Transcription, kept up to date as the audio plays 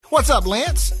What's up,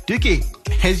 Lance? Dookie,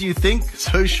 as you think,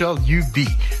 so shall you be.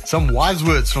 Some wise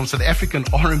words from South African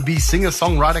R&B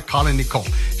singer-songwriter Carla Nicole.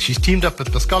 She's teamed up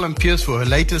with Pascal and Pierce for her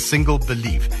latest single,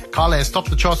 Believe. Carla has topped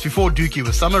the charts before Dookie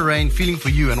with Summer Rain, Feeling For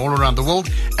You, and All Around the World,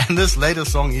 and this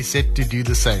latest song is set to do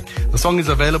the same. The song is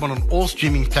available on all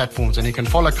streaming platforms, and you can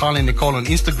follow Carla Nicole on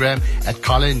Instagram at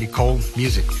Carla Nicole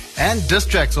Music. And diss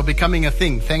tracks are becoming a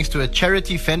thing thanks to a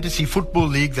charity fantasy football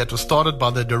league that was started by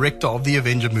the director of the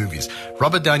Avenger movies.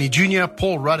 Robert Downey Jr.,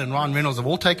 Paul Rudd, and Ryan Reynolds have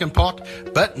all taken part,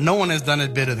 but no one has done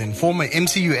it better than former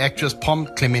MCU actress Pom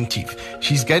Klementieff.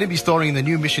 She's going to be starring in the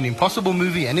new Mission Impossible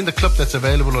movie, and in the clip that's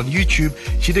available on YouTube,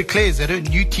 she declares that her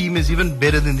new team is even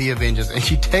better than the Avengers, and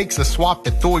she takes a swipe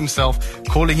at Thor himself,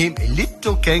 calling him a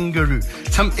little kangaroo.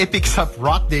 Some epic stuff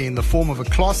right there in the form of a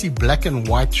classy black and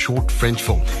white short French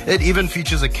film. It even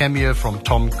features a cameo from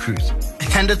Tom Cruise.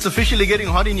 And it's officially getting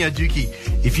hot in here, Dookie.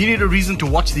 If you need a reason to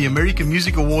watch the American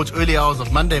Music Awards early hours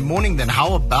of Monday morning, then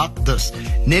how about this?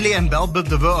 Nelly and Belle Biv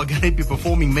DeVoe are going to be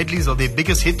performing medleys of their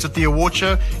biggest hits at the award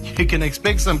show. You can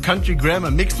expect some country grammar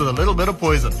mixed with a little bit of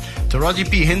poison. Taraji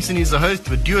P. Henson is the host,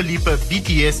 with Dua Lipa,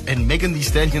 BTS, and Megan Thee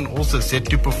Stallion also set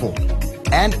to perform.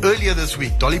 And earlier this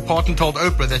week, Dolly Parton told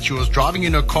Oprah that she was driving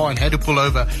in her car and had to pull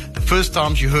over the first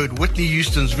time she heard Whitney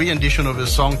Houston's rendition of her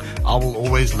song, I Will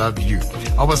Always Love You.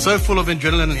 I was so full of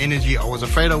adrenaline and energy, I was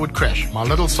afraid I would crash. My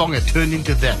little song had turned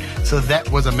into that, so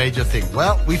that was a major thing.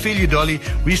 Well, we feel you, Dolly.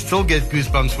 We still get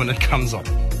goosebumps when it comes on.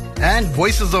 And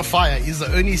Voices of Fire is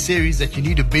the only series that you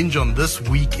need to binge on this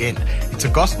weekend. It's a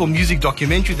gospel music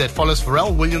documentary that follows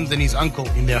Pharrell Williams and his uncle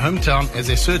in their hometown as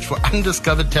they search for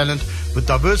undiscovered talent with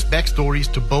diverse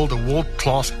backstories to build a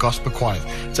world-class gospel choir.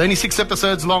 It's only 6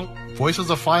 episodes long.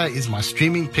 Voices of Fire is my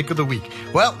streaming pick of the week.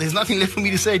 Well, there's nothing left for me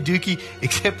to say, Dookie,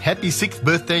 except happy 6th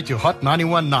birthday to Hot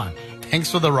 91.9. Thanks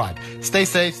for the ride. Stay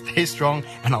safe, stay strong,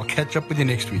 and I'll catch up with you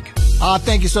next week.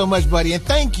 Thank you so much, buddy. And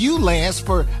thank you, Lance,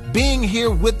 for being here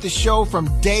with the show from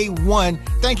day one.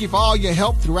 Thank you for all your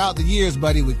help throughout the years,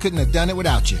 buddy. We couldn't have done it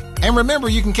without you. And remember,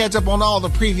 you can catch up on all the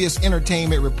previous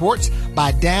entertainment reports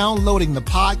by downloading the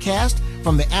podcast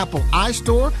from the Apple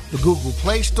iStore, the Google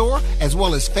Play Store, as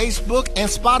well as Facebook and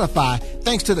Spotify,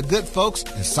 thanks to the good folks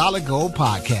at Solid Gold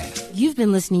Podcast. You've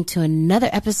been listening to another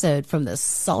episode from the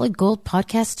Solid Gold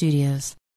Podcast Studios.